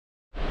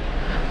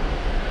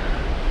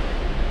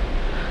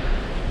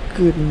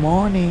Good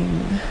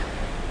morning.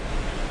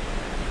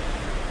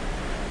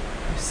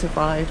 We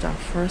survived our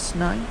first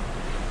night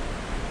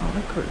on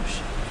a cruise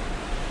ship.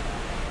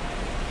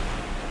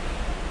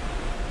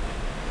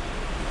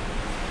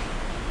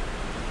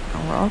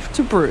 And we're off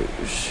to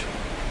Bruges.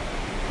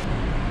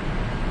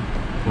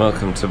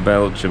 Welcome to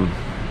Belgium.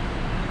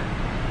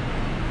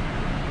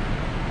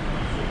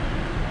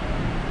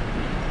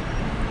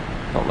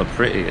 Not the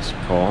prettiest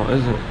port,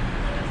 is it?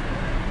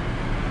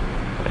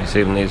 I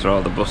assume these are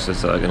all the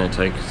buses that are going to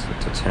take us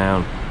to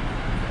town.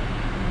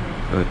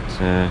 But,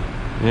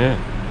 yeah.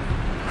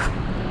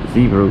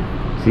 Zeebrugge?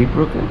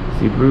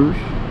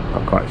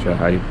 Not quite sure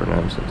how you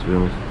pronounce it, to be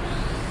honest.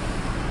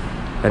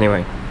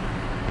 Anyway.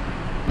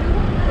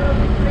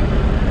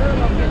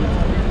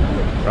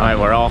 Right,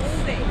 we're off.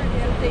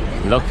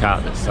 Look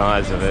at the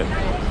size of it.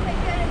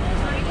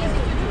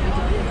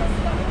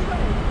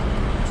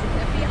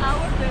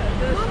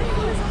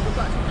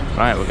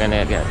 Right, we're going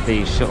to get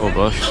the shuttle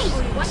bus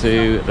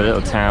to the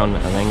little town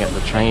and then get the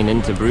train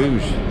into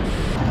Bruges.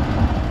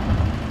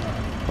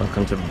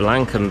 Welcome to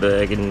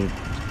Blankenberg in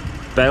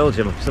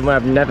Belgium, somewhere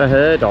I've never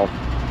heard of.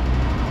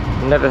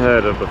 Never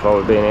heard of before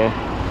we've been here.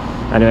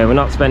 Anyway, we're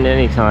not spending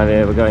any time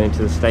here, we're going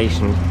into the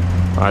station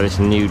by this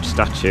nude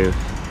statue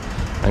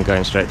and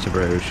going straight to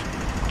Bruges.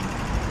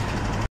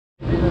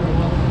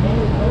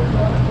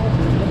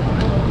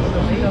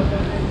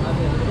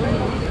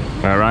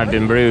 I arrived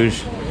in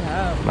Bruges.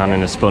 Man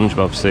in a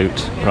SpongeBob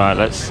suit. Right,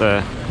 let's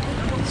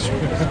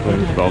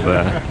SpongeBob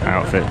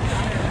outfit.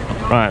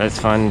 Right, let's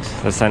find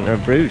the centre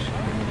of Bruges.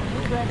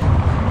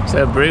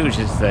 So Bruges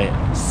is the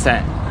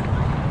set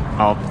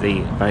of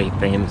the very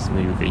famous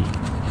movie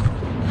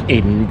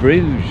In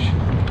Bruges.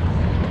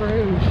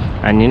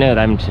 And you know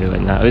them two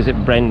in that. Was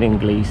it Brendan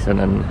Gleeson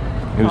and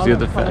who's the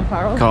other Colin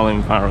Farrell?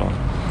 Colin Farrell.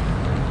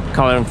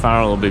 Colin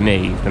Farrell will be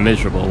me, the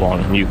miserable one,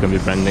 and you can be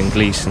Brendan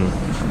Gleeson.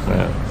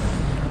 So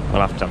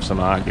we'll have to have some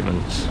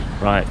arguments.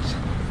 Right.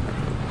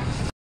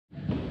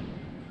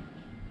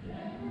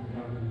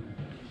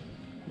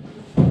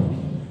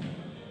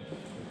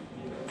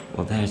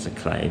 Well, there's a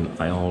claim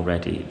I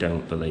already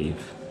don't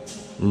believe.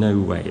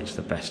 No way it's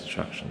the best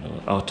attraction.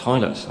 Oh,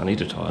 toilets. I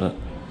need a toilet.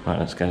 Right,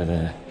 let's go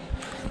there.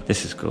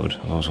 This is good.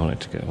 I always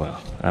wanted to go,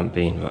 well, I haven't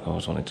been, but I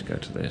always wanted to go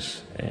to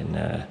this in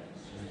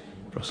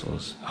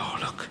Brussels. Oh,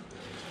 look.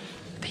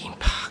 Theme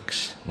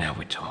parks. Now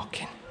we're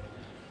talking.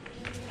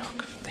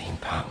 Look, theme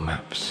park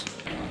maps.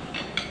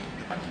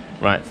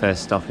 Right,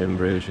 first stop in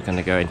Bruges, we're going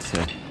to go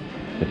into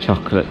the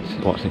chocolate,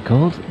 what's it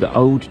called? The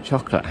Old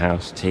Chocolate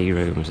House Tea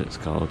Rooms, it's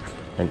called.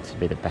 Meant to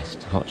be the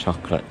best hot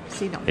chocolate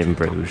in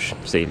Bruges.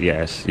 See,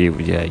 yes,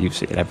 you've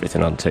seen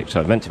everything on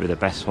TikTok. Meant to be the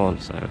best one,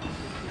 so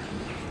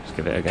let's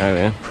give it a go,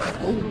 yeah?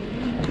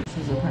 This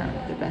is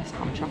apparently the best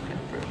hot chocolate in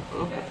Bruges.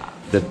 Look at that.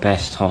 The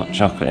best hot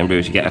chocolate in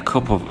Bruges. You get a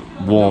cup of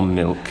warm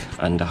milk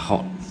and a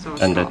hot, So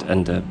it's and got a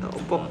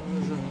little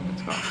buttons and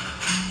it's got...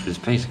 It's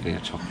basically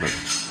a chocolate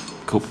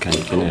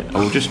cupcake in it.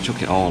 I'll just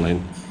chuck it all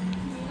in.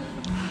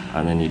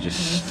 And then you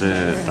just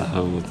stir the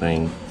whole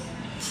thing.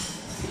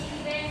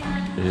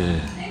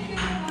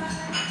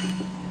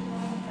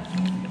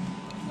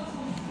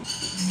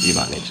 You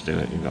might need to do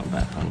it, you've got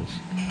bare hands.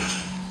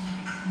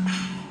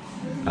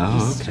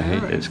 Oh, okay,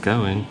 it's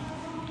going.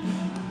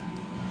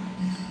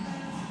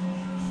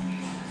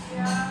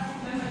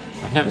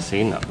 I've never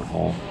seen that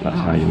before. That's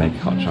how you make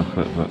hot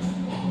chocolate, but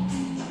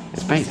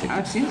it's basic.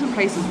 I've seen some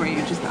places where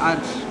you just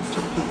add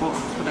chocolate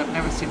buttons, but I've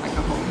never seen like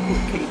a whole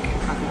cake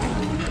kind of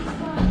thing.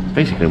 It's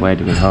basically we're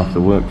doing half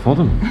the work for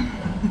them.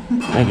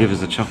 They give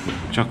us a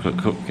chocolate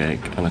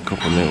cupcake and a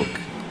cup of milk.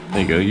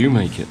 There you go, you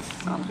make it.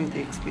 That'll be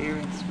the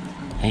experience.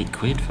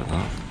 £8 for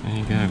that. There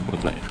you go.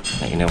 We'll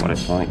let you know what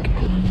it's like.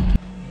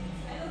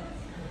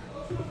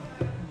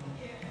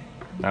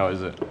 How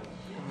is it?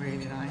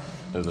 Really nice.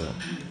 Is it?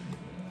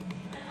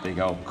 Big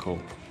old cup.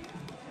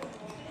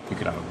 You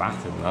could have a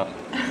bath in that.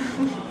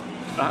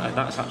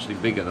 That's actually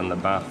bigger than the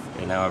bath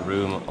in our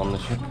room on the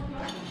ship.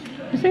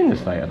 Have you seen the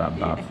state of that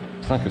bath?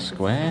 It's like a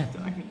square.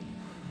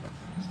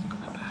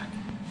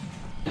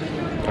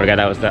 Okay,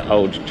 that was the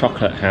Old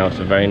Chocolate House.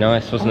 Very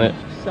nice, wasn't it?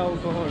 So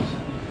good.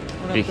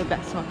 One of the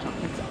best hot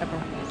chocolates ever.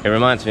 It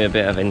reminds me a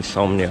bit of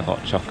Insomnia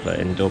hot chocolate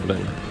in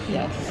Dublin.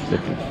 Yes.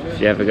 If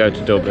you ever go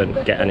to Dublin,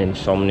 get an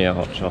Insomnia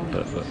hot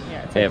chocolate. But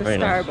Yeah, it's like the very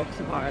nice. Starbucks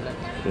of Ireland.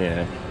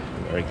 Yeah,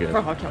 very good.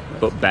 For hot chocolate.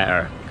 But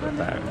better.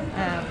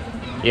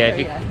 Yeah,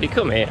 if you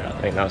come here, I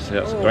think that's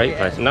a great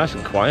place. Nice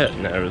and quiet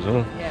in there as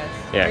well. Yes.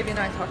 Yeah. Really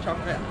nice hot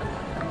chocolate and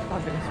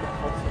fabulous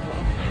waffles as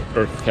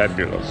well.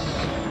 Fabulous.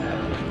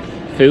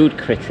 Food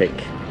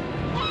critic.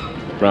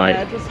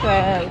 Right.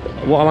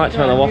 What I liked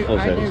about the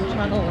waffles our is... new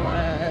channel,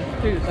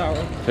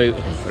 Food,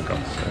 for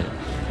God's sake.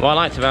 What I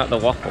liked about the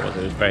waffle was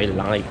it was very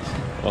light.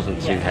 It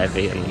wasn't too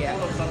heavy and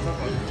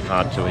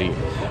hard to eat.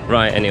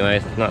 Right,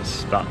 anyway,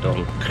 that's that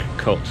done.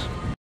 Cut.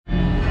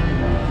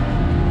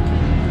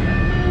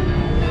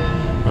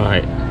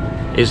 Right.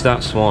 Is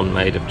that swan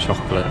made of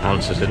chocolate?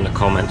 Answers in the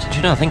comments. Do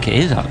you know, I think it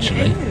is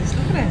actually. It is,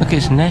 look at it. Look at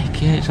its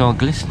neck, yeah, it's all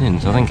glistening,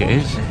 so I think it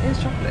is. It is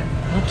chocolate.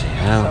 What the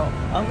hell? So,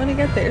 I'm gonna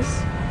get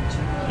this.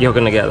 You're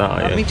going to get that,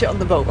 are I'll you? meet you on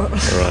the boat.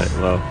 Right,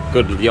 well,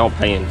 good. You're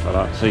paying for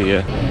that. See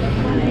ya.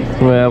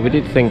 Well, we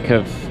did think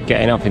of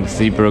getting up in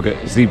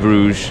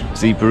Bruges,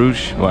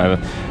 whatever.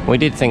 We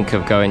did think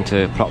of going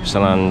to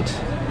Plopsaland,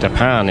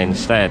 Japan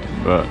instead,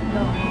 but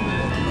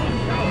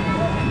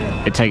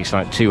it takes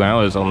like 2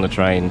 hours on the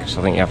train because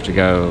I think you have to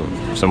go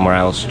somewhere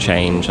else,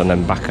 change, and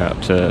then back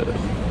up to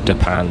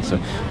Japan. So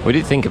we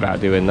did think about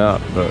doing that,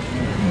 but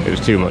it was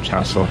too much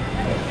hassle.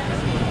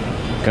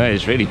 God,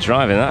 he's really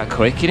driving that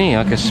quick, isn't he?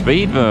 Like a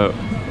speedboat.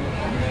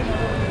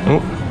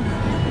 Oh.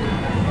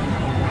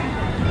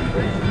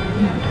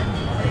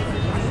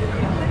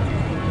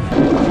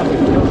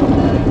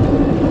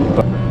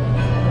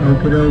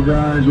 Hello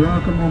guys,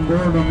 welcome on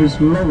board on this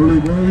lovely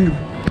day.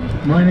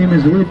 My name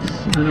is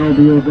Witz and I'll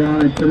be your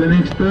guide for the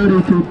next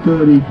 30 to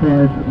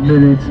 35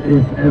 minutes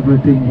if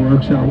everything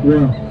works out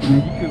well.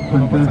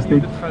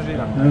 Fantastic.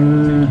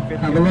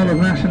 Have a lot of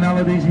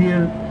nationalities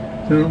here,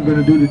 so I'm going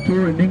to do the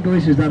tour in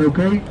English. Is that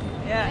okay?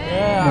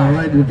 Yeah.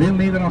 Alright, er veel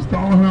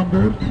Nederlandstaligen aan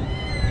boord.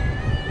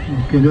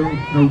 Oké,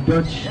 no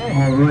Dutch.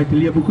 Alright,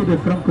 il y a beaucoup de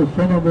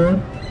francophones à bord.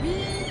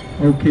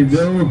 Ok,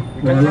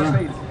 voilà.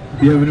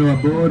 Bienvenue à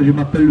bord, je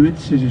m'appelle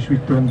Witz et je suis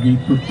ton guide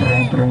pour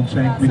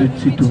 30-35 minutes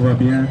si tout va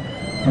bien.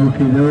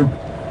 Ok,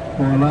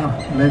 voilà,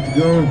 let's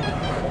go.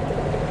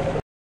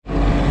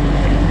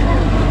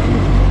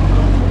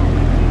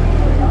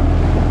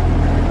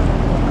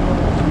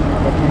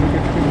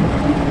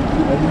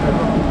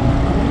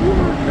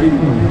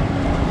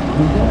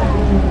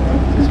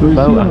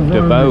 Boat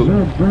after boat.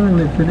 43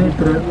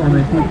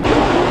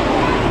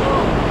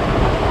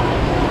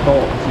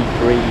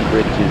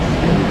 bridges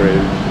in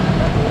Bruges.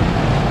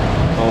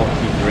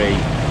 43.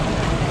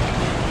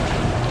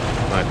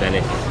 Like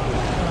Venice.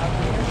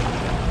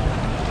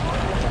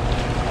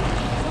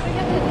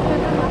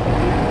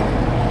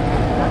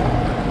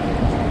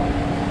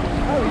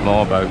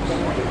 More boats.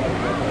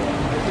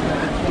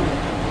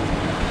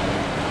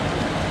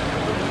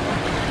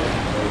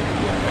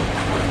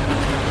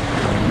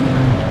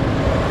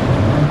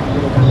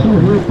 So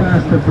here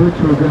past the bridge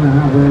we're going to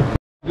have a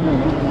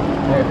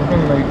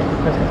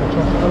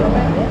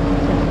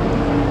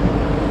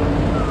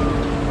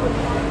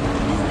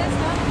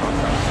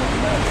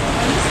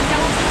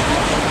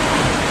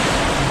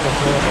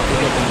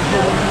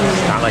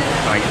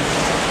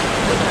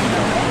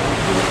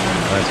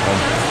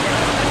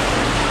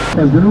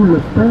le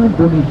pont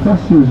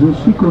Bonifacius,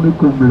 aussi connu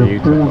comme le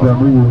pont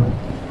d'amour.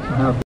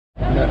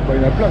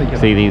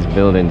 See these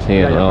buildings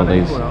here, all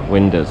these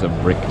windows are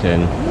bricked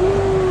in.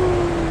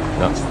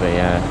 That's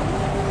the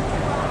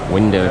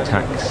window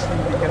tax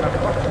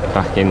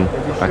back in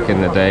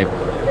the day.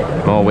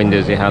 The more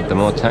windows you had, the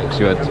more tax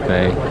you had to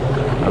pay.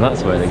 And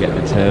that's where they get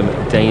the term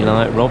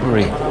daylight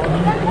robbery.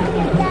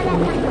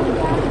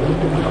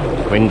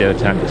 Window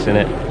tax,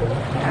 innit?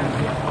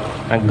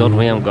 Thank God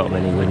we haven't got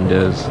many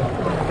windows.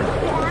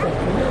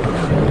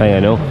 Pay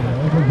enough.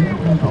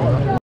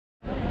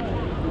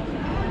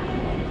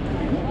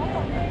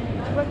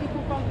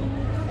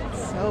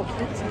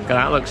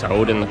 That looks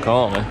old in the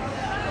corner. Do you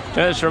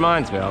know what this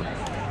reminds me of?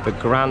 The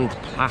Grand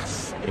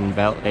Place in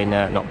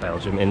not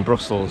Belgium, in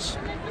Brussels,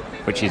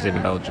 which is in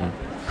Belgium.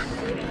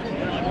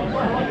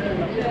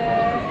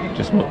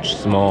 Just much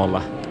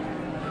smaller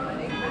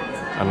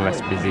and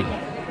less busy.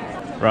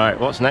 Right,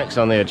 what's next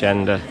on the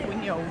agenda?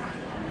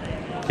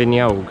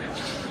 Vignog.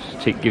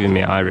 Keep giving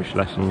me Irish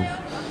lessons.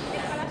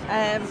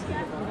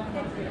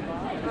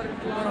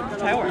 The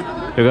tower.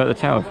 We got the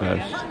tower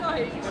first.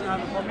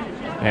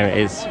 There it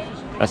is.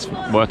 Let's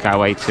work our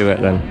way to it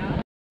then.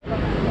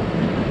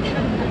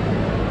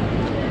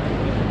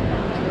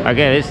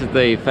 Okay, this is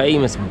the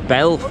famous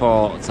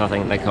Belfort, I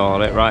think they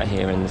call it, right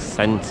here in the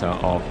centre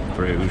of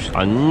Bruges.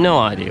 I've no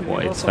idea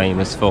what it's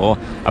famous for,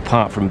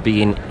 apart from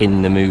being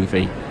in the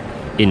movie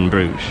in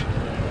Bruges.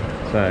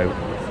 So,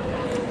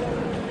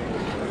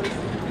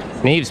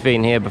 Niamh's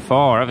been here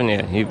before, haven't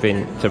you? You've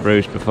been to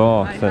Bruges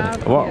before. I So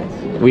have, what?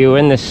 yes. We were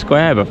in this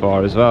square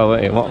before as well,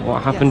 weren't you?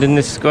 What happened in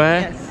this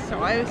square? Yes,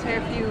 so I was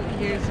here a few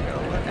years ago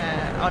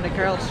on a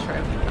girls'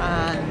 trip,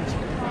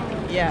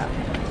 and yeah,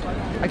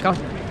 I got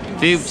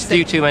Do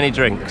too many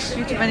drinks.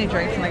 too many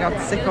drinks, and I got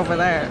sick over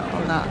there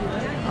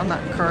on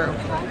that curve.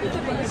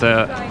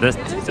 So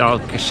I'll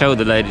show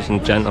the ladies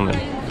and gentlemen.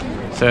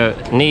 So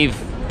Niamh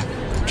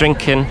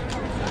drinking,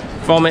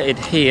 vomited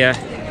here,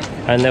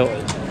 and then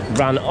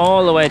ran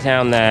all the way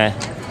down there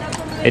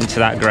into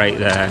that grate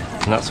there,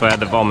 and that's where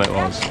the vomit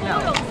was.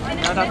 No,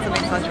 that's an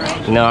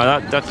exaggeration. No,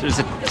 that was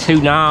a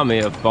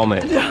tsunami of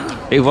vomit.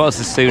 It was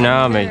a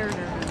tsunami.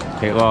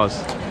 It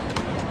was.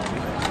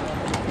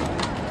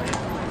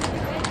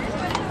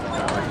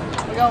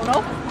 We're going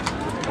up?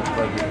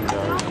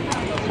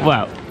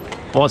 Well,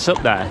 what's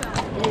up there?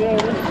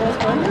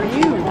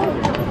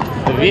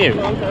 The view.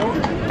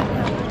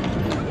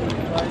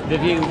 The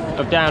view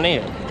of down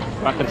here.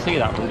 I can see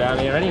that from down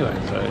here anyway,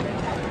 so.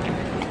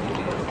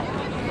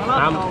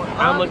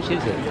 How much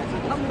is it?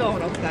 I'm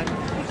going up then.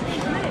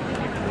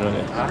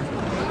 Right.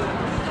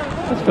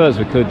 I suppose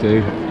we could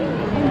do.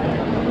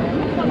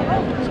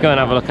 Let's go and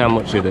have a look how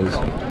much it is.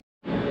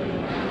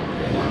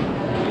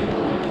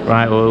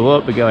 Right, well, we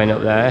won't be going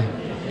up there.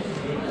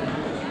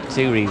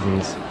 2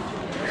 reasons.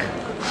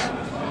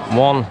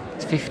 One,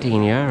 it's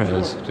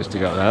 €15 just to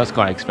go there. That's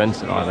quite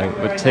expensive, I think.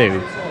 But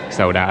 2,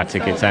 sold out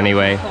tickets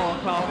anyway.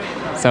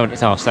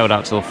 Sold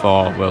out till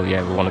 4. Well,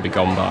 yeah, we want to be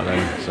gone by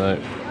then. So,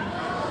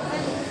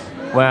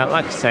 well,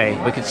 like I say,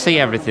 we could see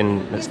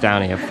everything that's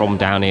down here from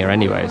down here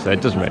anyway, so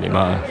it doesn't really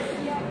matter.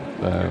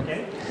 So,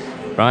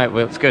 right,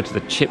 well, let's go to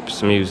the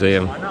Chips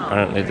Museum.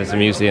 Apparently, there's a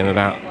museum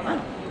about.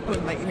 We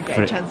might even get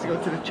a chance to go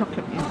to the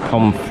chocolate museum.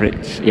 Pommes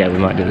frites. Yeah, we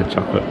might do the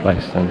chocolate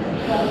place then.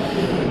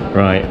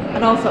 Right.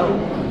 And also,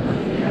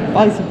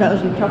 buy some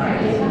Belgian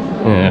chocolates.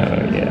 Yeah.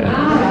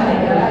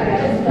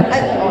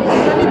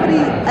 Does anybody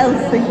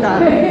else think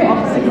that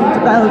obviously come to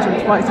Belgium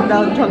to buy some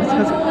Belgian chocolates?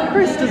 Because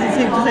Chris doesn't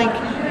seem to think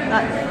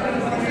that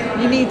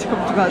you need to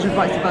come to Belgium to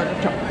buy some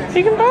Belgian chocolates.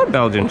 You can buy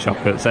Belgian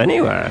chocolates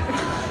anywhere.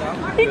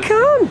 You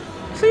can.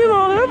 See them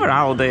all over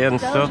Aldi and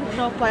stuff. Belgium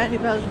don't buy any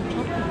Belgian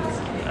chocolates.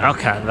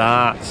 Look at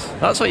that.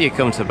 That's what you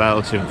come to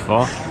Belgium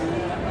for.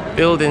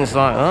 Buildings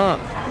like that.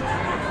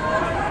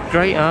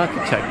 Great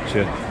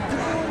architecture.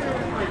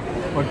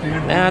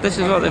 Yeah, this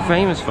is what they're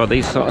famous for.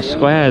 These sort of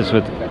squares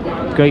with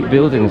great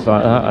buildings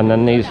like that, and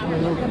then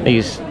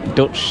these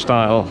Dutch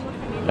style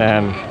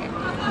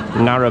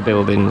narrow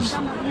buildings.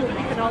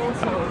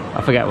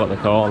 I forget what they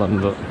call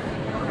them, but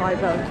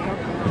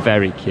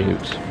very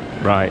cute.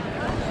 Right,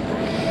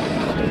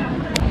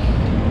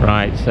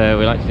 so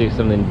we like to do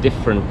something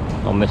different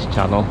on this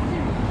channel.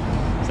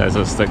 There's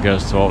us that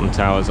goes to Alton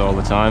Towers all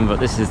the time, but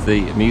this is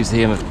the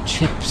Museum of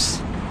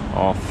Chips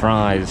or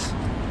Fries.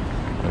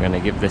 We're going to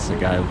give this a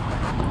go.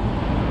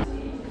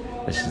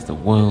 This is the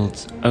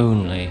world's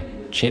only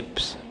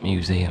chips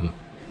museum.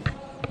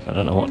 I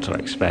don't know what to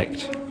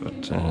expect,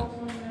 but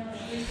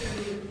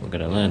we're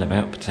going to learn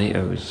about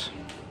potatoes.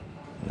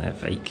 They're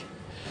fake.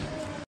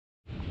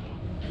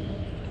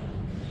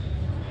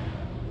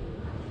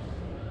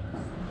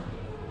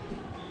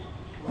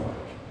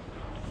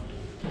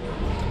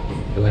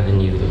 Whoever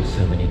knew there were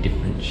so many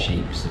different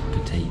shapes of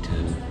potato?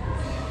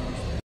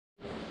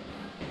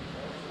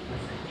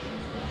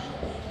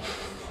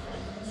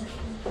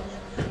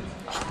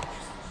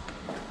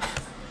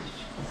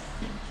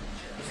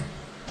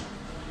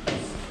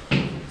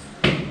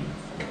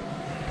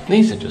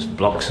 These are just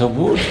blocks of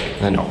wood.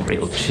 They're not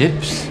real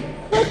chips.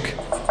 Look,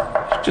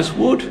 it's just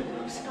wood.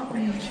 It's not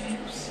real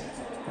chips.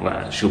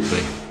 Well, it should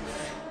be.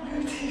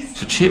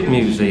 It's a chip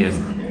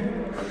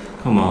museum.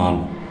 Come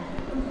on.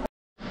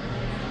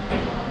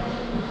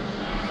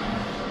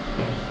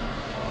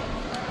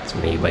 It's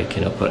me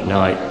waking up at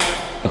night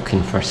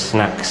looking for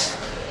snacks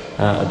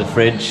out of the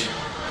fridge.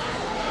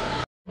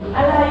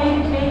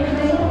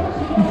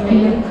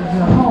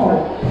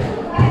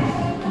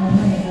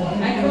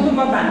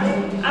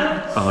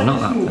 Oh, not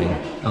that thing.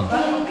 Oh,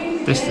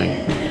 this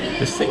thing.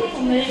 This thing?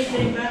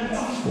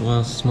 The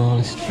world's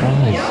smallest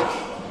fries.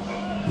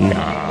 No.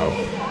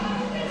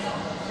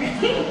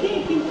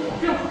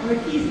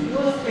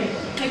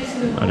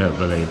 I don't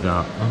believe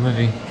that. Or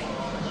maybe.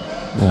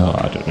 No,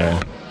 I don't know.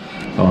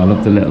 Oh, I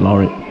love the little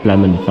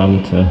lemon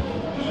Fanta.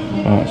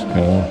 That's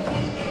cool.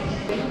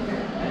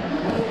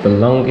 The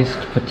longest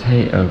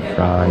potato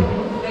fry.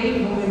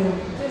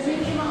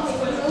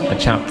 A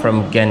chap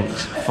from Ghent,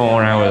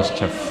 4 hours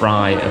to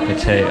fry a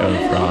potato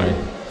fry.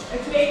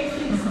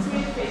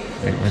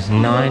 It was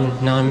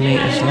 9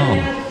 meters long.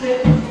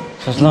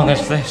 It's as long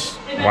as this.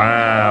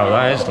 Wow,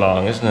 that is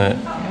long, isn't it?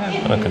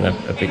 Look at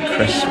a big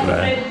crisp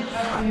there.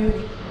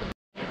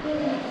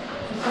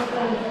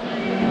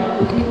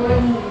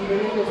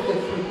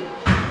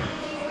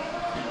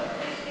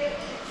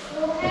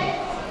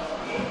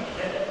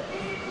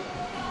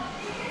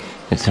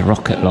 It's a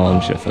rocket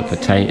launcher for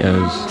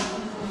potatoes.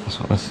 That's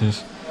what this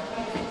is.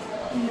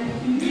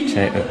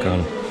 Potato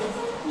gun.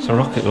 It's a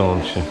rocket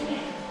launcher.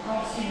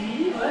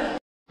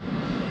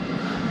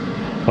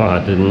 Oh, I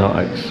did not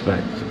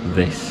expect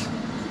this.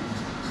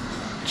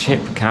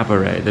 Chip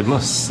cabaret. They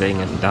must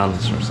sing and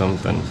dance or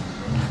something.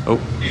 Oh.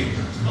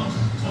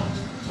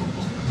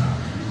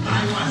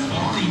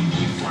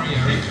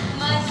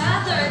 My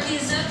father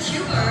is a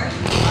tuber.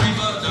 My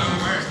mother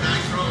wears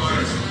nitro.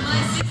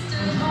 My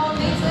sister called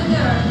me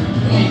Thunder.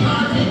 We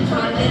got it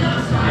for dinner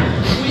time.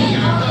 We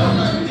are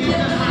going to the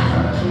night.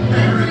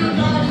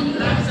 Everybody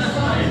likes a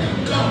fight.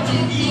 Come to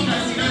eat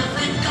us,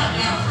 nothing got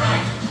me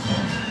right.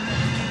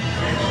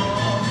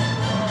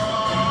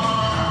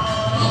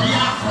 We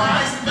are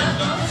fries, but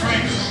not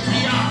French. We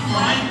are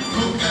fried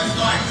cookers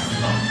like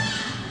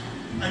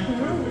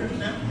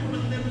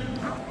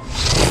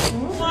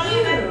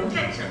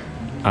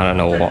I don't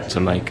know what to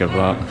make of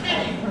that.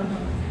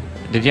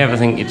 Did you ever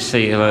think you'd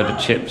see a load of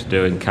chips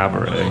doing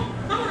cabaret?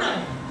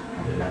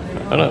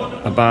 I don't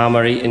know,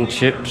 Obama eating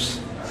chips.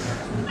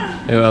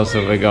 Who else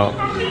have we got?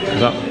 I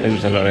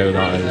don't know who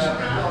that is.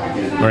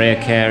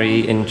 Mariah Carey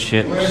eating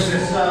chips.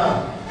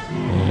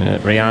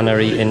 Rihanna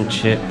eating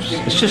chips.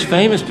 It's just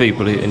famous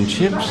people eating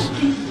chips.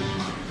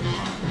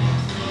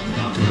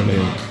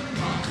 Brilliant.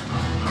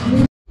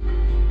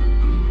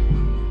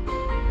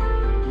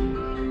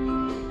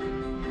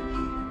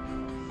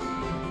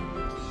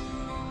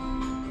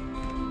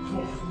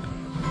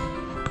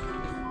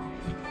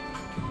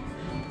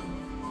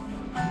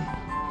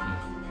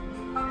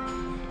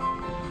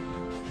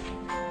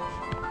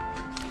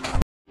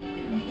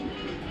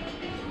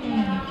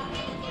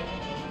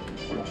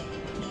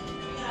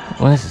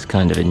 Well, this is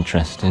kind of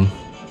interesting,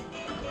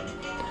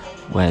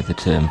 where the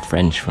term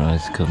French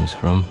fries comes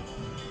from.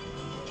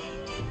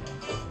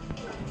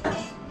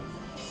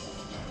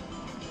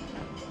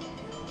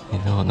 You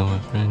thought they were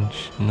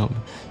French, not...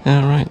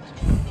 Oh, right.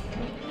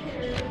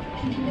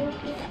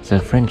 So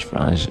French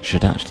fries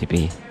should actually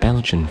be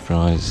Belgian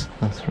fries.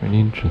 That's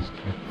really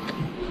interesting.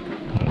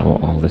 I don't know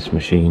what all this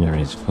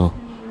machinery is for.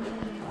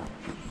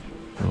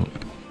 Oh,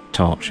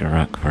 torture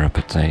rack for a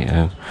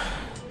potato.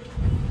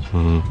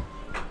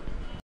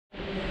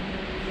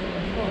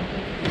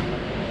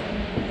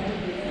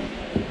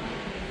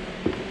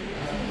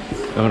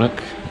 Oh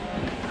look,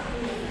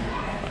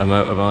 a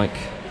motorbike.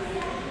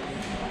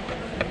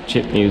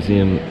 Chip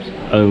Museum's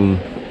own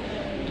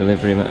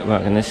delivery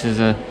motorbike, and this is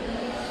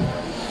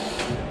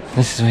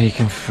where you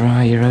can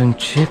fry your own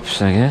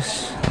chips, I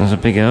guess. There's a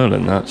big hole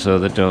in that, so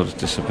the doors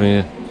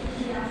disappear.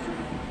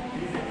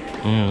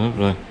 Yeah,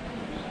 lovely.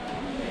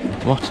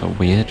 What a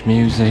weird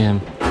museum.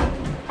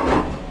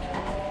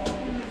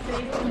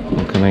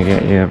 What can I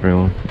get you,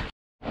 everyone?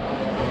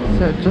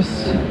 So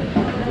just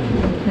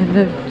in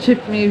the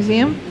chip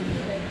museum,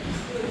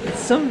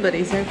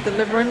 somebody's out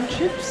delivering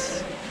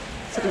chips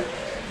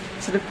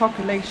to the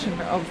population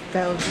of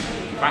Belgium.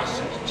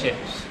 Fast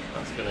chips.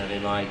 That's going to be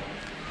my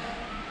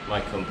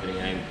company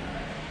name.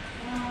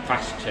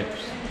 Fast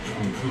chips.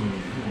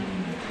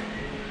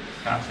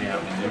 Can't see how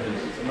we do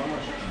this.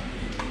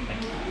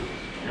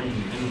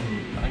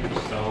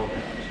 Thanks so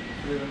much.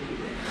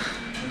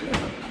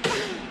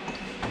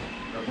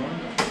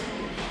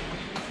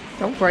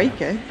 Don't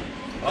break it.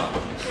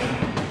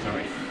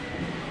 Sorry.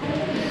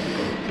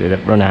 So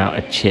they've run out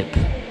of chip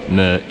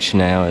merch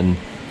now, and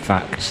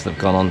facts they've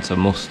gone on to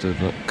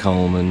mustard at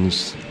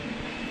Coleman's,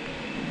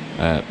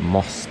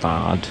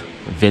 mustard,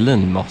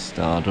 villain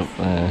mustard up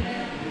there.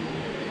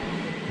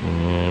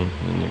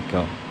 And you've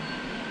got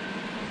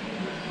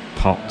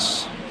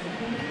pots.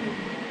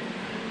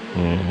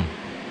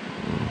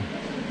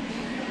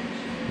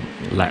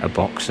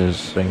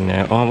 Letterboxes thing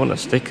now. Oh, I want a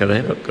sticker,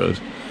 they look good.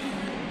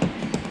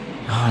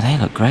 Oh, they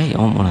look great. I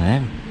want one of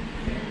them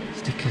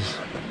stickers.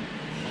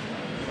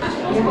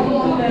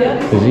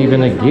 There's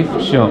even a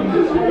gift shop.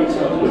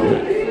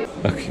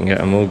 I can get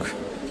a mug.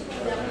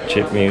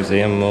 Chip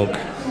Museum mug.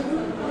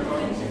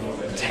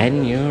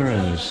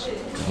 €10.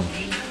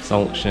 Gosh,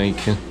 salt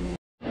shaker.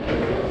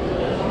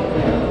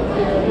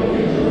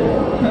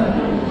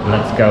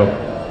 Let's go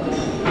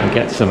and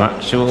get some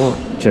actual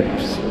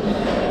chips.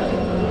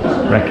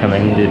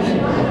 Recommended.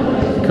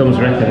 Comes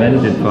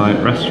recommended by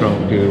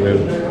Restaurant Guru.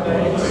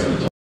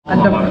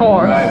 And of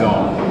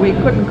course, we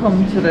couldn't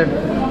come to the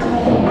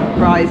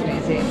fries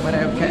museum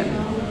without getting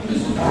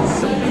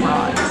some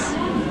fries.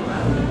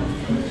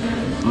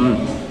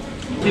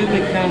 2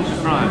 big cans of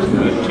fries, we've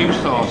got 2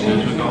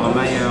 sauces, we've got a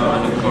mayo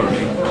and a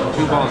curry,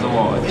 2 bottles of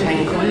water,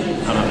 10 quid.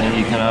 I don't think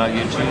you can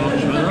argue too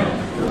much with that.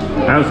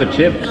 How's the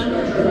chips?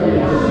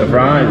 The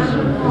fries?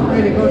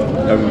 Really good.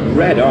 They're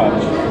red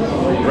hot,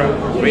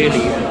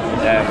 really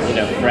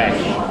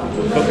fresh.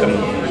 Cook them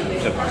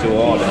to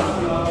order.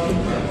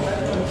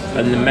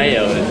 And the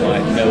mayo is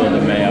like no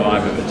other mayo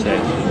I've ever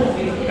tasted.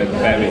 They're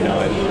very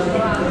nice.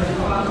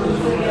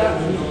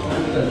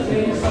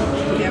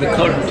 The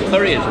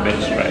curry is a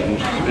bit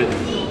strange.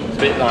 It's a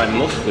bit like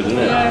mustard, isn't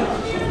it? Yeah.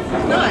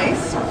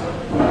 Nice.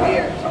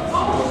 Weird.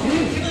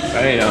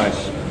 Very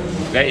nice.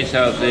 Get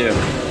yourselves here.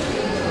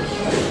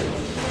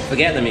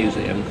 Forget the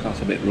museum,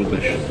 that's a bit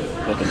rubbish.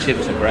 But the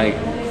chips are great.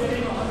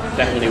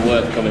 Definitely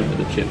worth coming for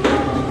the chips.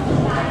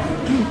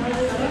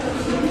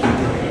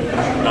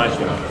 Nice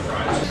one.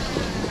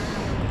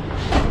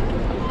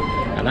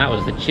 And that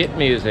was the Chip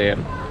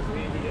Museum.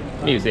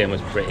 Museum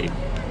was pretty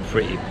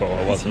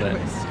poor, wasn't it?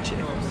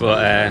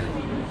 But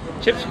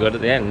chips were good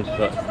at the end.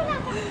 But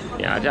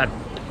yeah, I'd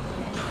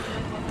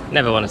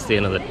never want to see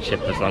another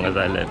chip as long as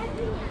I live.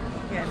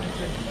 Yeah,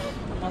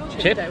 I want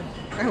Chip? out.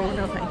 Oh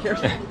no, thank you.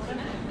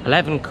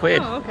 11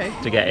 quid okay.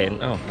 to get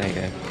in. Oh, there you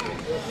go.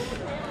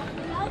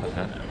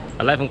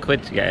 11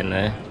 quid to get in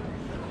there.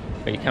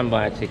 But you can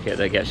buy a ticket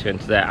that gets you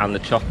into there and the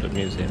chocolate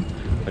museum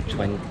for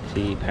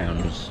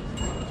 £20.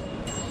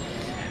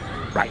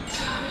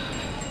 Right.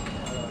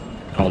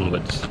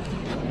 Onwards.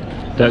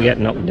 Don't get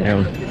knocked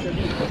down.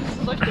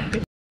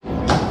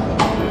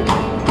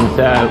 And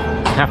so,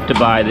 have to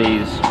buy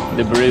these,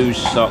 the Bruges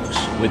socks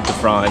with the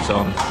fries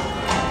on.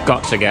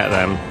 Got to get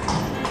them.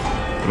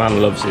 Man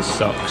loves his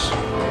socks.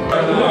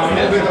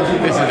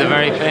 This is the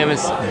very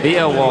famous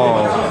beer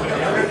wall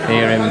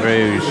here in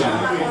Bruges.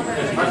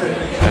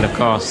 And of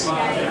course,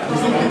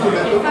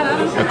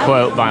 a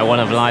quote by one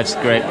of life's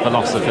great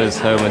philosophers,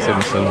 Homer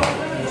Simpson.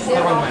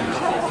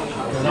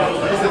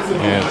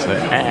 Yeah, so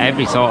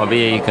every sort of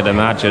beer you could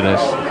imagine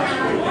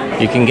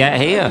you can get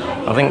here.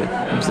 I think,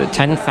 was it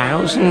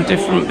 10,000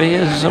 different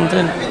beers or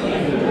something?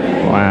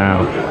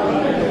 Wow.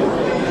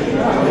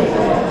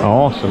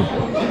 Awesome.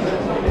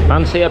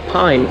 Fancy a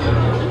pint?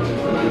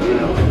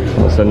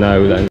 What's a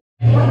no then?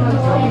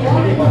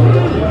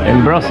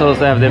 In Brussels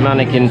they have the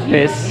mannequin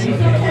piss.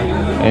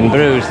 In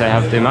Bruges they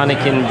have the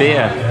mannequin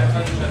beer.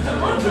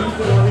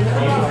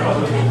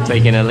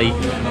 taking a leak.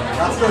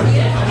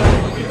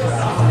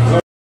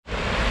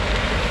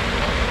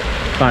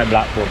 Like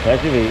Blackpool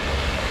pleasure eat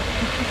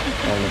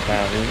on the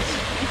thousands.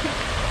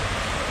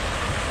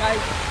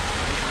 Guys,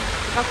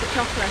 got the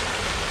chocolate.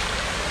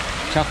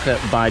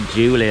 Chocolate by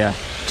Julia.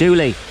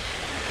 Julie.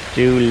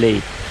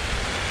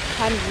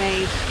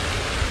 Handmade.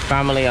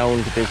 Family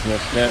owned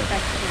business. No,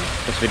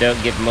 because we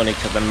don't give money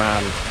to the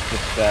man.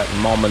 Just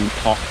mom and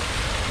pop.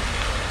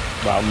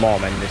 Well,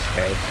 mom in this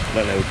case. I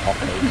don't know who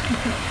pop is.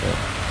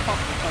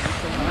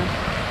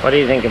 What do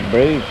you think of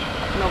Bruges?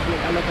 Lovely,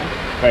 I love it.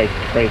 Very,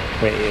 very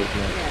pretty, isn't it?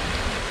 Yeah.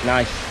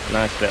 Nice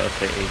little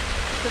city.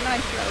 It's a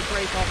nice little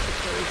break off the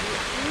cruise.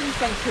 We didn't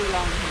spend too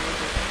long here,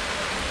 but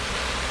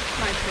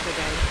nice for the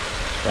day.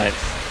 Right,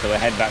 so we'll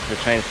head back to the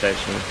train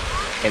station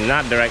in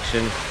that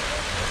direction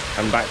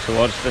and back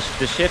towards the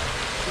ship.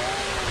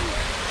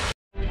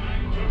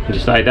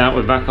 Just like that,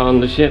 we're back on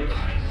the ship.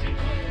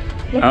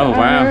 Oh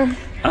wow.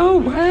 Oh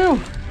wow.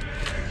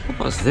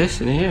 What's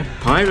this in here?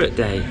 Pirate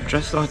Day.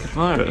 Dressed like a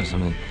pirate or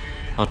something.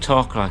 Or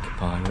talk like a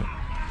pirate.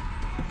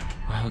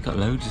 Wow, we've got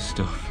loads of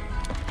stuff.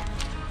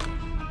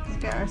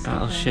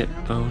 Battleship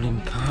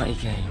bowling party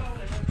game.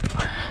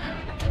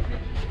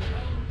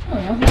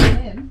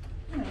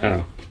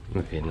 Oh,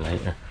 we'll be in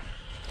later.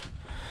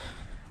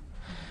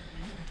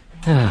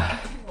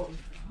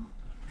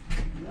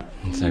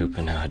 Let's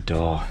open our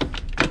door.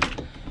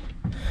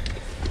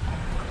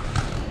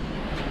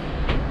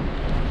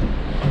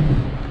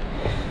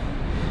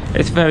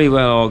 It's very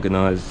well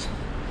organised.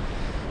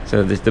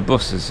 So there's the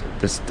buses,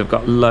 they've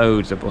got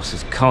loads of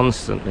buses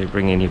constantly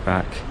bringing you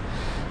back.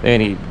 The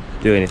only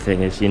doing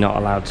thing is you're not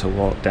allowed to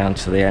walk down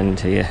to the end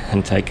here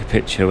and take a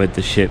picture with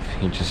the ship.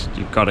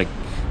 You've got a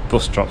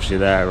bus drops you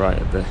there right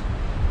at the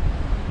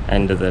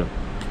end of the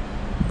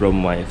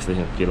runway if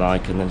you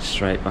like, and then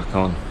straight back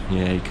on.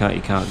 Yeah, you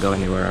can't go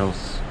anywhere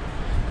else.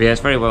 But yeah,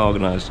 it's very well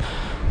organised.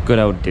 Good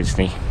old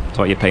Disney. That's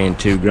what you're paying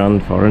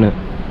 £2 for, isn't it?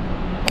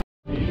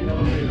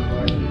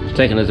 It's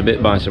taken us a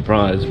bit by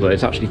surprise, but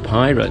it's actually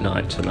pirate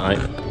night tonight.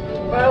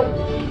 Well,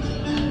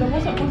 there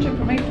wasn't much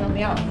information on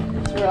the app.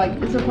 So we're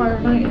like, is there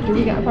pirate night? Do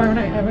we get a pirate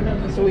night? Never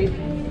know. So we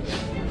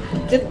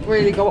didn't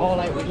really go all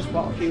out. We just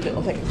bought a few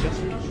little things.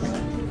 Just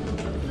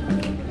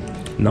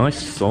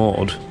nice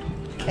sword.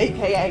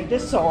 AKA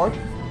this sword,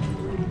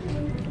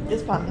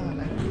 this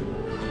bandana,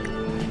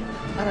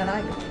 and an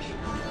eye patch.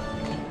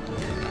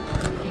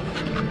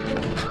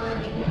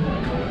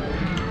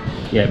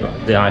 Yeah,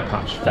 but the eye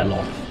patch fell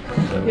off.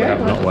 So Yeah,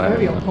 we're not wearing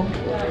very it.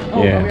 uncomfortable.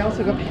 Oh, Yeah. but we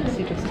also got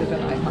pixie dusted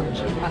an eye patch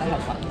and a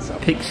headband. So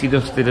Pixie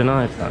dusted an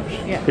eye patch?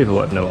 Yeah. People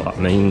won't know what that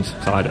means,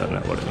 so I don't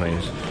know what it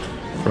means.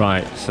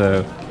 Right,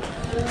 so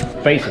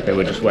basically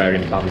we're just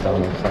wearing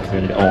bandanas, that's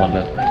really all on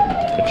the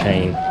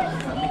chain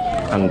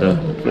and the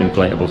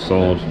inflatable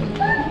sword.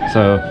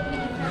 So,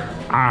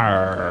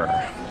 arr.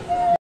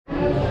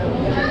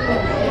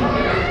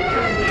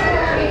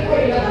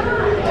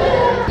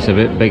 It's a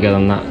bit bigger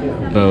than that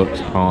boat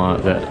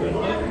that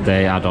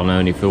they had on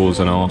Only Fools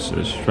and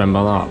Horses.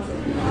 Remember that?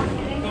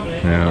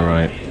 Yeah,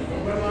 right.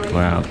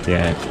 Well,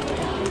 yeah.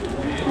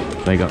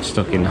 They got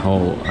stuck in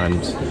Hull and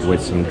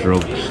with some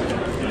drugs.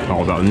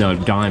 Oh, no,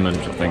 diamonds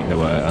I think they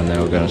were, and they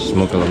were going to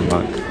smuggle them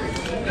back.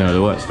 No, they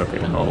weren't stuck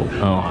in Hull.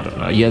 Oh, I don't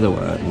know. Yeah, they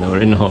were. And they were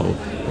in Hull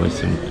with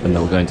some, and they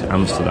were going to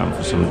Amsterdam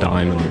for some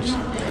diamonds.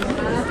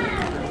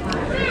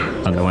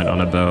 And they went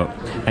on a boat.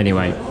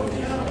 Anyway,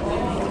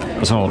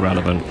 it's all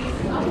relevant.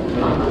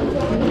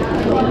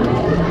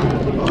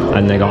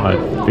 And they got a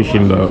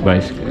fishing boat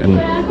basically, and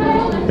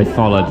they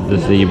followed the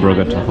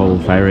Zeebrugge to Hull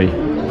ferry,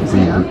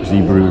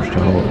 Zeebrugge to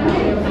Hull.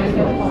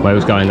 Where it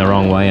was going the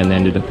wrong way, and they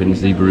ended up in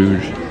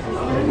Zeebrugge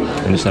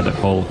instead of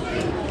Hull.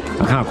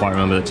 I can't quite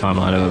remember the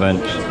timeline of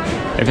events.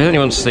 If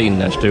anyone's seen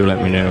this, do let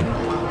me know.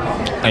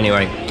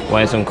 Anyway,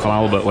 where's Uncle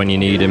Albert when you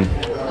need him?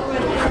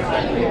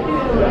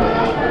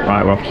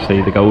 Right, we're off to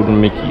see the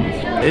Golden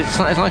Mickeys. It's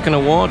like an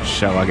awards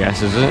show, I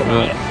guess, is it?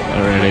 But I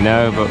don't really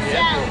know, but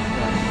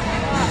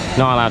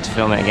not allowed to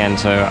film it again,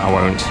 so I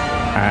won't.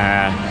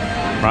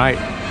 Right,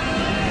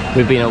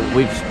 we've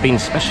been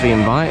specially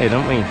invited,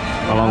 haven't we?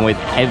 Along with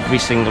every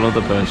single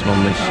other person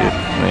on this ship.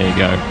 There you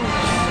go.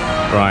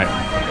 Right,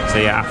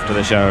 see you after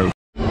the show.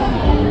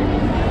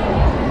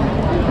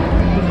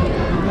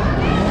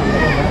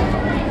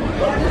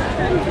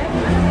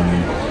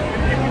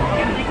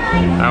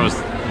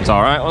 It was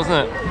alright,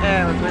 wasn't it?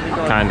 yeah, it was really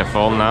good. Kind of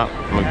fun, that.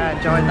 Yeah, I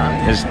enjoyed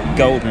that. There's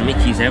golden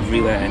Mickeys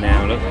everywhere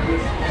now, look.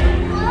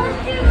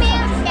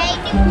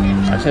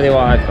 I tell you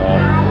what I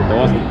thought, there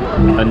wasn't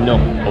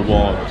enough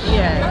awards.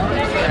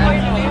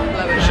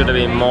 Yeah. There should have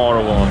been more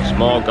awards,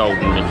 more golden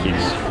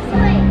Mickeys.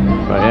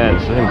 But yeah,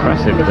 it's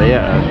impressive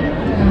theatre.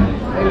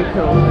 Really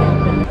cool.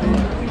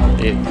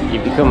 If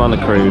you come on a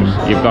cruise,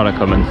 you've got to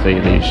come and see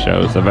these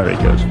shows, they're very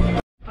good.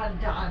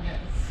 Bandanas.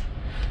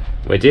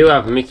 We do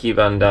have Mickey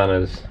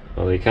bandanas.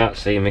 Well, you can't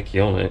see Mickey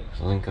on it,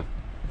 so I think I've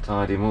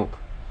tied him up.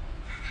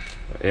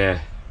 But yeah.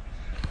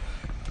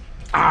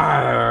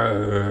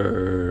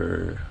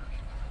 Arr.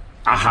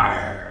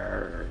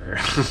 Arr.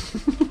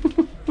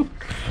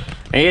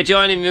 Are you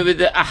joining me with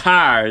the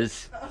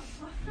ahars?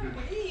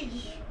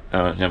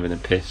 Oh, having a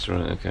piss,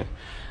 right, okay.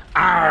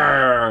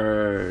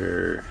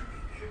 Arrgh!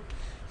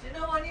 Do you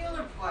know any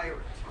other pirate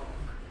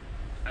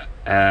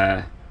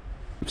talk?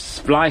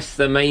 Splice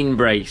the main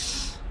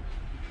brace.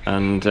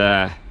 And,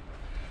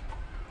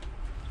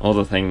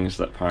 other things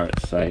that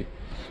pirates say.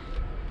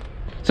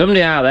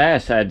 Somebody out there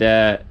said,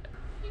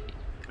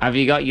 have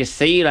you got your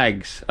sea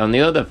legs? And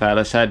the other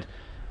fella said,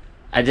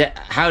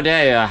 how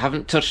dare you, I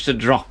haven't touched a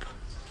drop.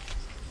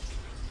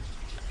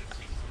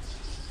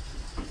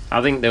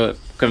 I think they were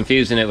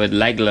confusing it with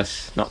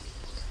legless, not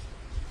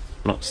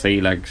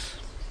sea legs.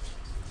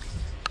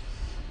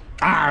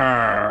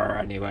 Arrgh,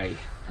 anyway.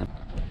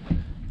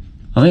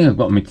 I think I've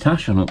got my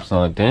tash on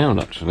upside down,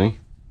 actually.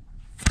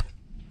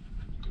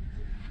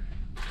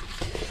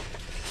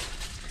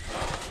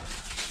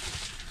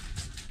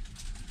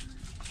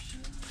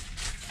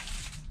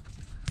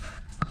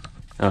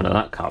 Oh no,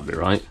 that can't be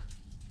right.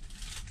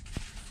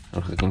 I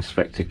look like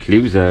Inspector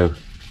Clouseau.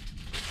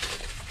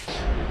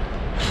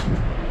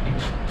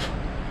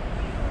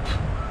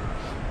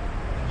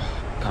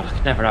 God, I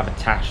could never have a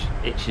tash.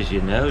 Itches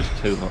your nose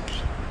too much.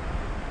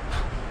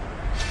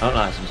 I don't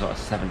like some sort of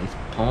 70s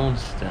porn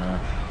star.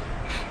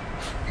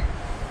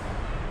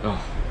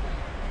 Oh,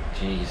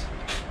 jeez.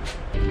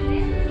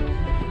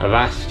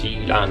 Avast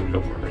ye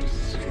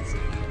landlubbers.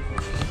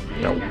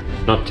 No,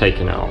 not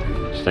taking it off.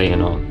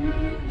 Staying on.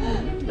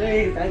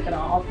 Please take it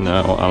off.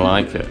 No, I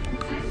like it.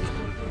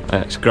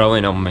 It's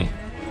growing on me.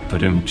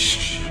 Can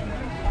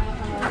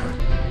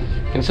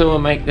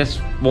someone make this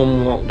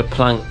one walk the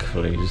plank,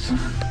 please?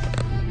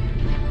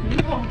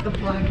 You want the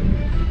plank?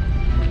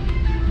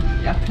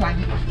 Yeah,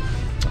 plank.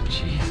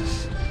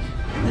 Jesus.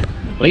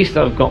 At least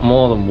I've got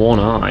more than one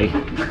eye.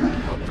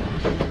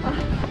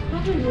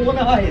 Having one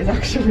eye is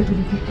actually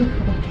really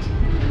difficult.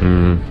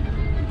 Hmm.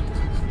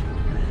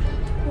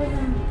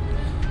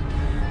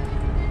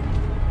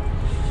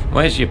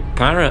 Where's your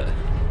parrot?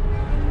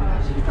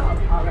 She's not a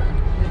parrot.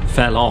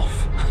 Fell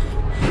off.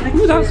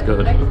 Ooh, that's good.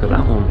 Look at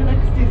that one. The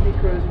next Disney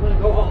cruise, we're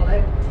gonna go all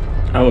out.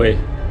 Oh, we?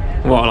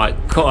 What,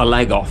 like cut a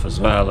leg off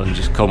as well and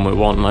just come with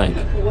one leg?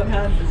 With one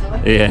hand, isn't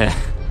it? Yeah.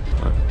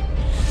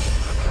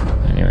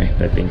 Anyway,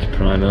 they've been to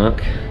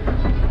Primark.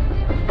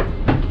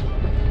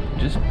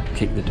 Just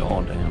kick the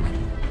door down.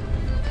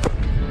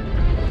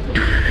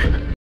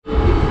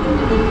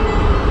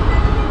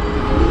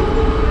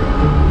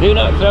 Do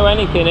not throw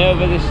anything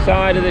over the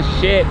side of the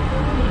ship.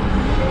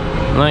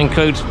 And that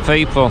includes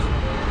people.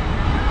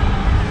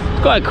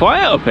 It's quite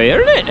quiet up here,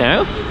 isn't it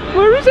now?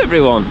 Where is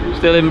everyone?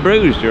 Still in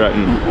Bruges, do you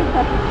reckon?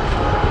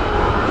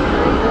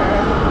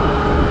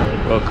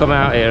 We'll come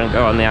out here and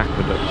go on the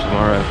aqueduct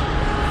tomorrow.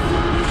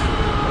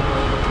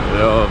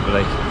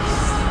 Lovely.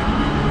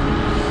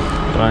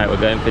 Right, we're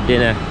going for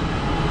dinner.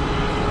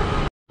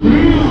 This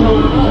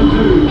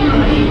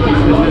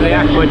is the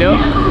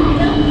aqueduct.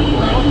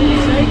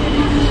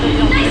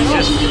 It's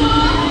just,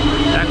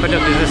 the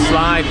aqueduct is a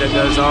slide that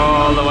goes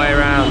all the way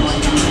around.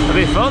 It'll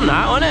be fun,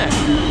 that, won't it?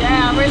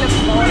 Yeah, I'm really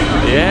looking forward to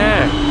it.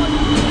 Yeah.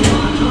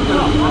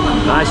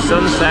 Nice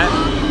sunset.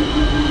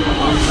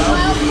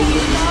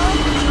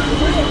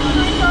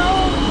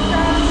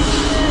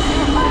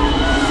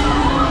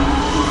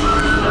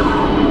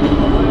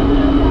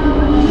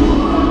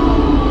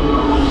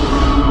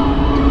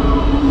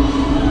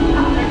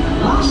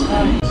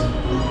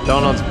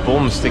 Donald's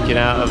bum sticking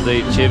out of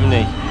the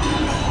chimney.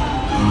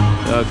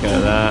 Look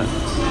at that.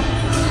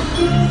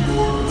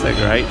 It's a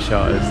great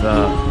shot, is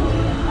that?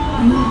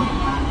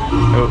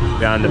 Oh,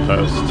 behind the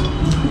post.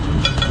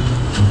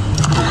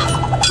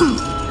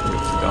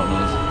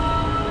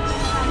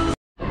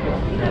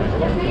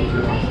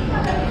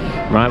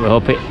 Right,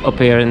 we're up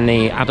here in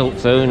the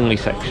adults only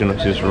section,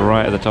 which is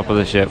right at the top of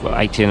the ship. We're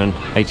 18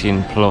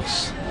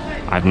 plus.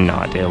 I have no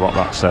idea what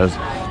that says,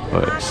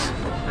 but it's...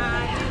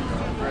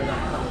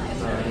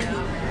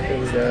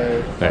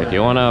 But if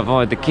you want to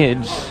avoid the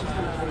kids,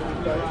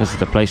 this is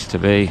the place to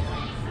be.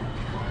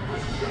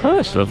 Oh,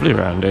 it's lovely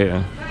around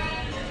here.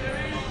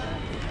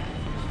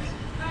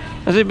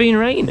 Has it been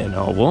raining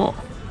or what?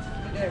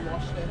 They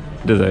washed it.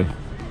 Do they?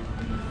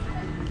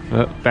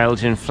 Look,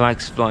 Belgian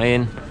flags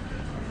flying.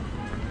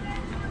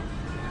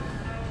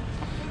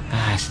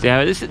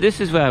 Yeah,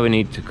 this is where we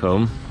need to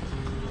come.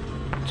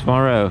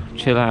 Tomorrow,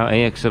 chill out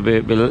here because I'll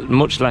be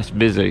much less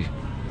busy.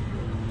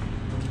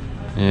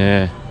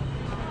 Yeah.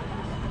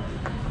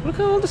 Look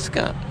at all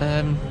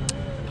the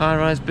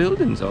high-rise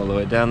buildings all the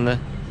way down the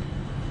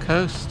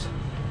coast.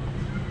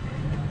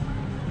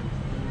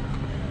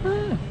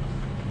 Ah.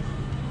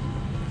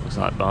 Looks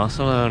like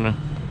Barcelona.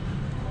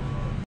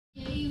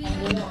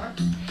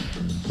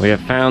 We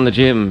have found the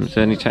gym. It's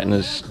only taken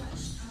us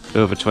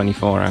over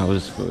 24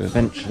 hours, but we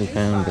eventually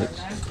found it.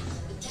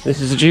 This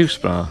is a juice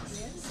bar.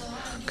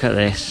 Look at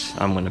this.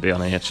 I'm going to be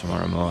on here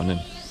tomorrow morning.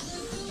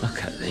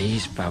 Look at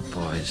these bad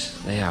boys.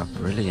 They are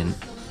brilliant.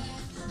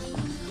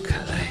 Look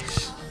at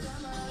this.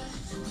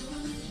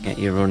 Get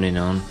your running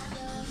on.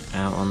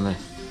 Out on the...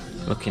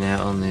 looking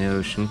out on the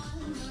ocean.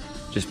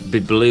 Just be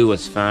blue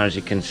as far as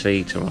you can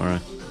see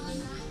tomorrow,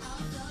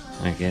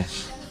 I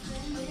guess.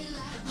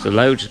 So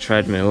loads of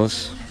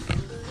treadmills.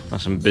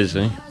 Nice and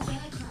busy.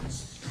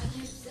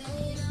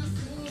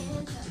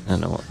 I don't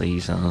know what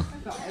these are.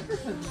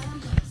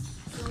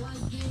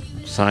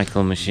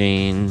 Cycle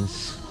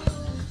machines.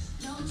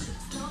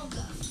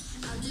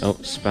 Oh,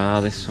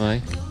 spa this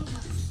way.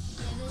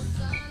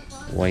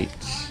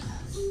 Weights.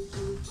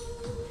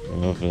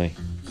 Lovely.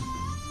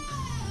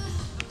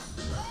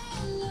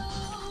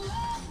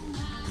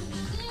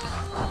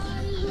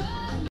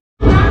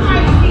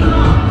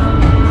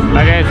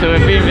 Okay, so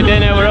we've been for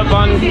dinner, we're up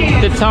on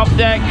the top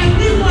deck.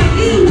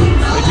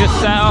 We just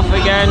set off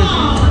again.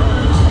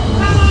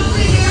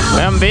 We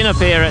haven't been up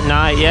here at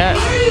night yet.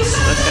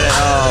 Look at it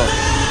all.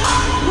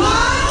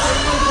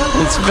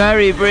 It's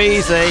very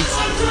breezy.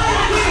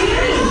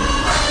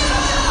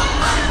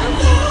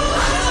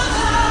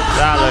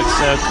 That looks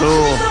so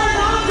cool.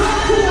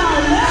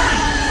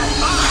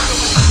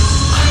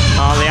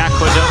 All the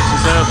aqueducts and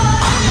stuff.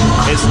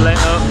 It's lit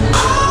up.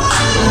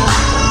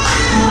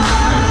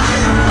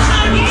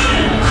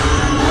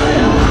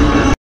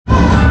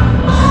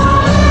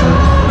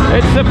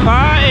 It's a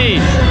party!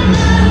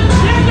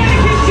 They're gonna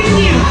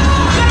continue!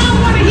 I don't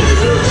want to hear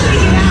you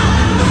sing it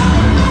out!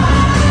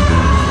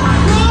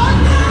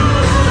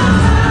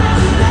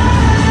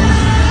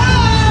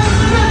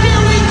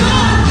 Here we go!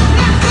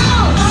 Let's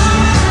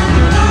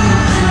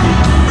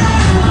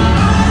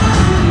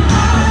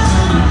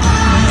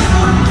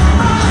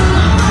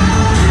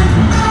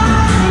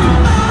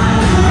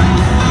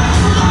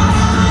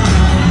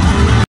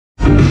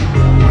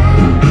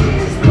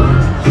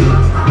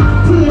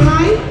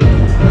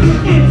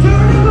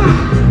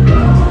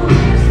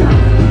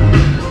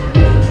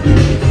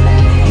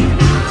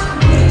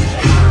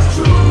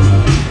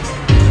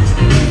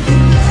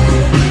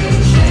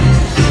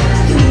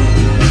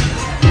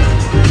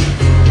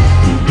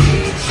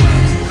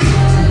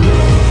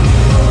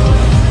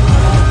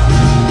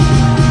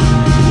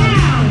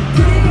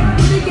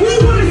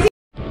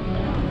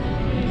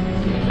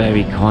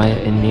Very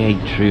quiet in the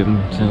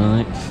atrium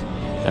tonight.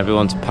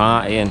 Everyone's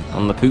partying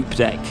on the poop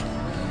deck.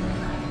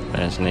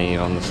 There's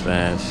Niamh on the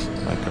stairs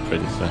like a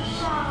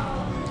princess.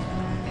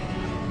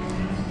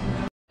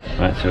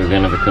 Right, so we're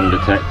going to become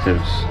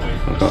detectives.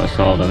 We've got to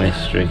solve a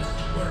mystery.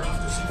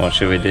 What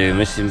should we do?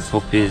 Missing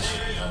puppies,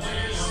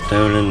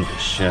 stolen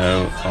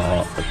show,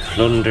 or the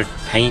plundered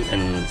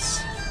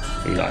paintings?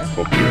 We like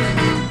puppies.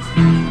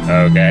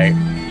 Okay.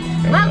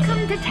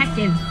 Welcome,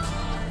 detectives.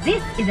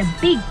 This is a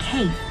big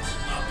case.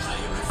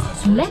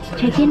 Let's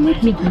check in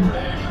with Mickey.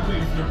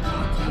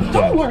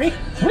 Don't worry,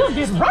 we'll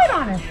get right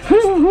on it.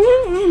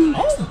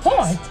 Oh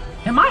boy,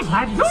 am I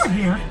glad you're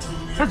here,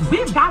 because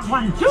we've got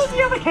one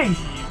doozy of a case.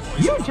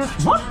 You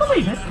just won't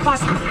believe it, but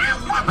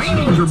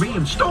Paintings are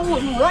being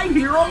stolen right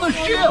here on the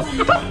ship.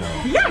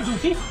 yeah,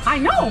 Goofy, I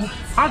know.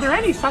 Are there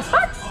any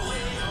suspects?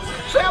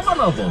 7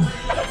 of them.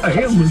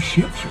 And the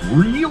ship's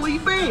really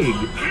big.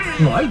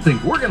 Well, I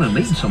think we're gonna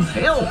need some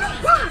help.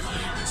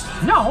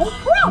 No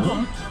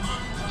problem.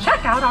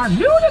 Check out our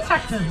new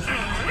detectives.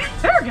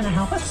 They're gonna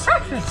help us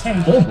crack this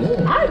case.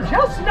 Oh. I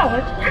just know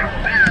it.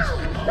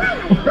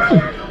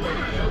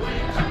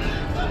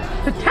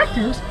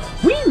 Detectives,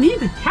 we need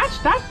to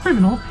catch that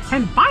criminal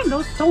and find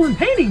those stolen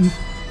paintings.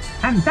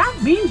 And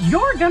that means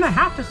you're gonna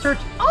have to search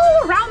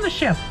all around the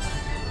ship.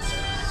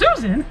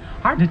 Susan,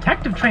 our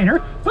detective trainer,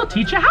 will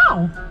teach you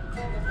how.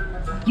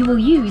 You will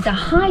use a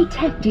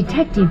high-tech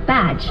detective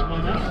badge.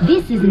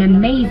 This is an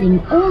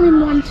amazing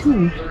all-in-one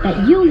tool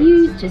that you'll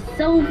use to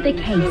solve the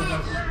case.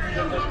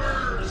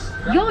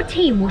 Your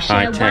team will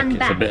share High tech, one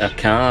it's a badge. bit of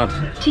card.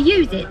 To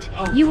use it,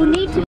 you will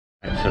need to...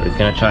 So we're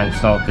going to try and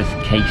solve this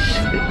case.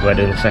 We're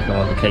doing the second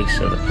one of the case,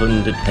 so the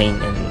plundered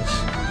paintings.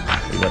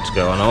 We've got to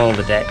go on all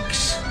the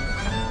decks,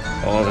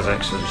 all the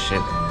decks of the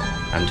ship,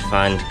 and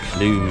find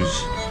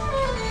clues.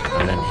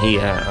 And then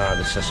here are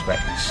the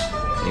suspects.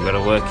 You've got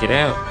to work it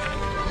out.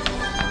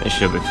 This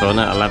should be fun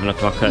at 11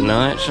 o'clock at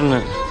night,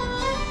 shouldn't it?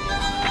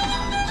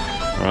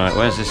 Right,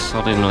 where's this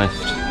sodding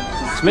lift?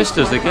 It's missed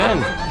us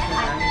again.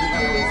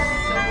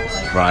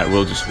 Right,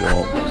 we'll just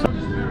walk.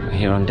 We're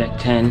here on deck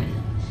 10.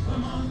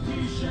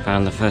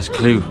 Found the first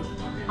clue.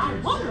 I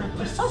wonder if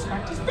the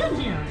suspect has been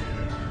here.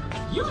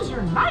 Use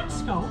your night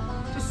scope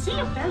to see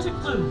if there's a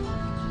clue.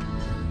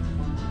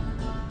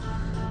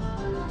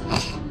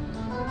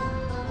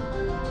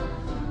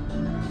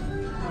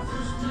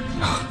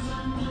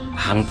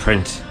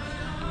 Handprint.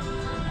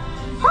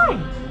 Hey,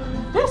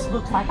 this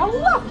looks like a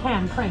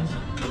left-hand print.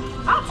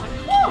 That's a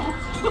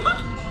clue.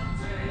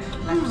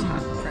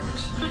 Left-hand print.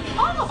 Could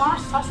all of our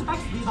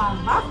suspects leave a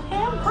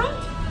left-hand print?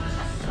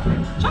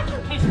 Check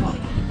your casebook.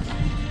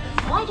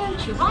 Why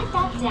don't you write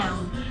that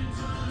down?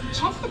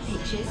 Check the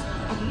pictures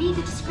and read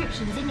the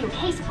descriptions in your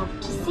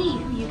casebook to see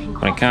who you can I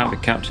cross can't be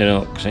off. Captain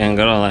Hook because he ain't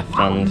got a left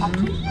hand. Up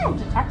to you,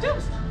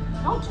 detectives.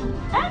 Go to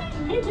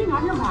any painting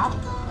on your map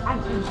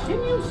and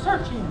continue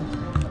searching.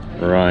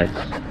 Right.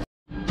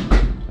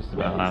 That's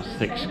about our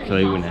 6th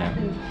clue now.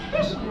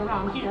 Fishy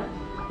around here.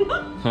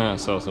 I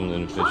saw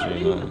something Try to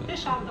fishy. move the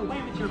fish out of the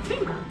way with your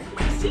finger.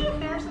 See if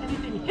there's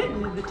anything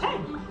hidden in the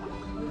tank.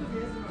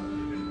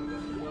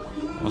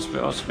 What's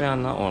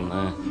behind that one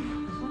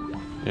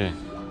there? Yeah.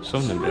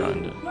 Something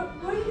behind it.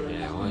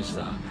 Yeah, what is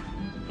that?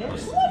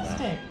 It's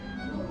lipstick.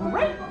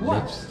 Great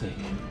work. Lipstick.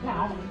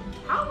 Now,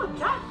 how would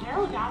that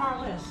narrow down our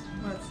list?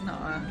 Well, it's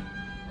not a,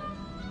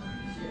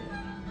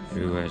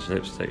 Who wears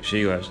lipstick?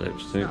 She wears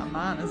lipstick. not a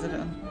man, is it?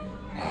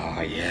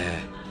 Oh yeah,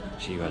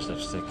 she wears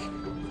lipstick.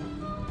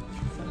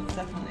 So it's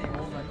definitely a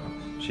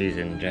woman. She's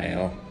in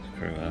jail,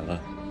 Cruella.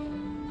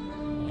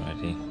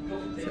 Already.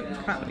 So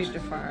it can't be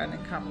Jafar and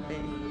it can't be...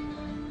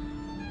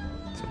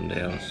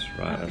 Somebody else.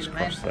 Right, let's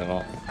cross them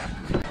off.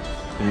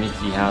 The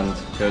meaty hand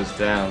goes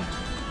down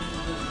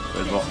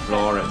with what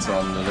floor it's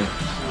on, Lily.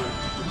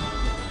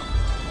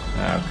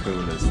 How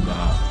cool is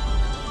that?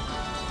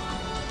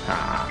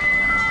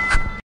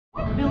 Ah.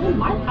 Villain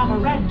might have a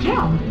red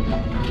gem.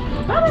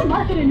 Better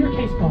mark it in your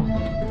casebook.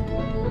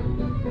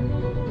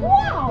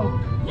 Wow!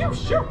 You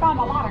sure found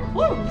a lot of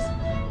clues.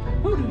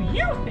 Who do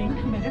you think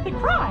committed the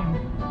crime?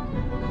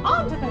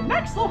 On to the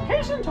next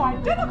location to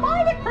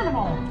identify the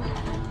criminal.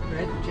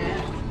 Red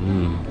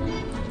gem.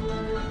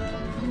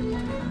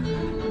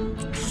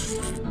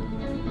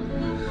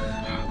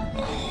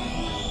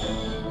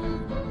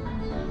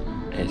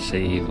 It's the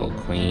evil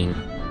queen.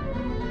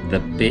 The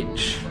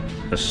bitch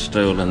has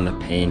stolen the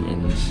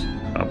paintings.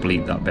 I'll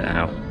bleep that bit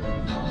out.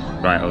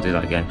 Right, I'll do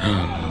that again.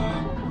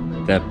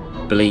 The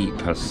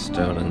bleep has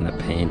stolen the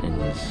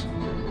paintings.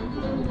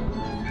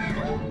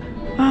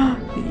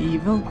 The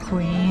evil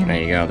queen.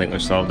 There you go, I think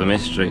we've solved the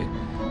mystery.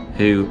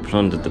 Who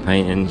plundered the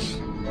paintings?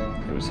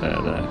 It was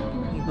her there.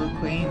 Evil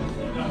queen.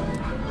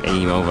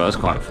 Game over, that was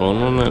quite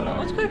fun, wasn't it? That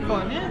was quite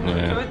fun, yeah.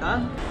 Yeah. Enjoyed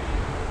that.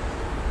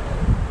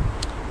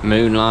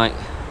 Moonlight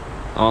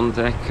on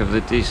deck of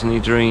the Disney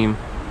Dream.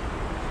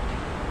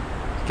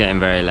 It's getting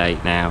very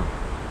late now,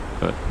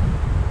 but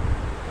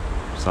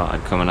thought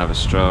I'd come and have a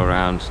stroll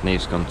around.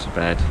 Niamh's gone to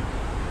bed,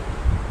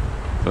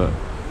 but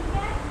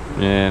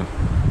yeah,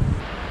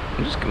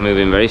 I'm just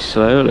moving very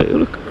slowly. Oh,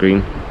 look,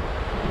 green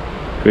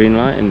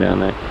lighting down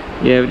there.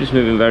 Yeah, we're just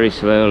moving very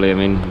slowly. I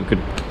mean, we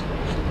could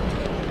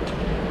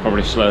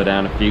probably slow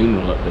down a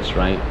funeral at this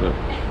rate, but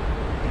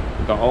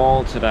we've got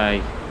all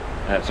today,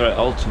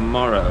 all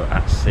tomorrow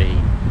at sea.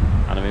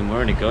 And I mean,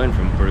 we're only going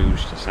from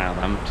Bruges to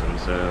Southampton,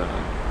 so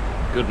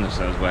goodness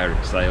knows where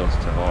it sails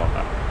to, or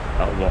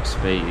at what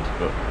speed.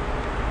 But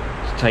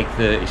to take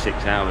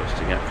 36 hours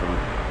to get from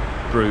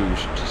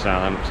Bruges to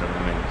Southampton,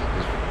 I mean,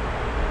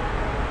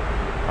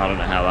 I don't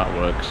know how that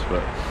works,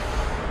 but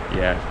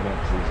yeah,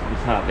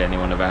 there's hardly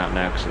anyone about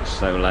now because it's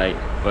so late.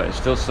 But it's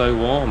still so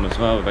warm as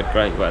well. We've had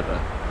great weather,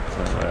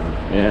 so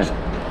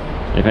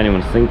yeah. If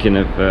anyone's thinking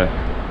of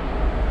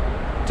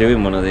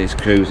doing one of these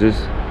cruises,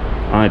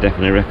 I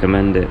definitely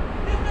recommend it.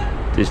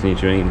 Disney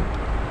Dream,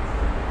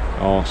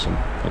 awesome.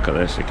 Look at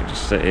this, you can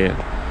just sit here,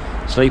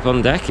 sleep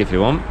on deck if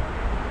you want.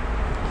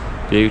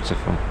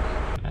 Beautiful.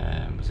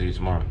 See you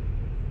tomorrow.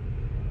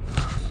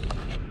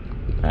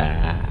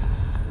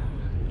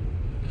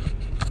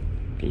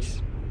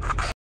 Peace.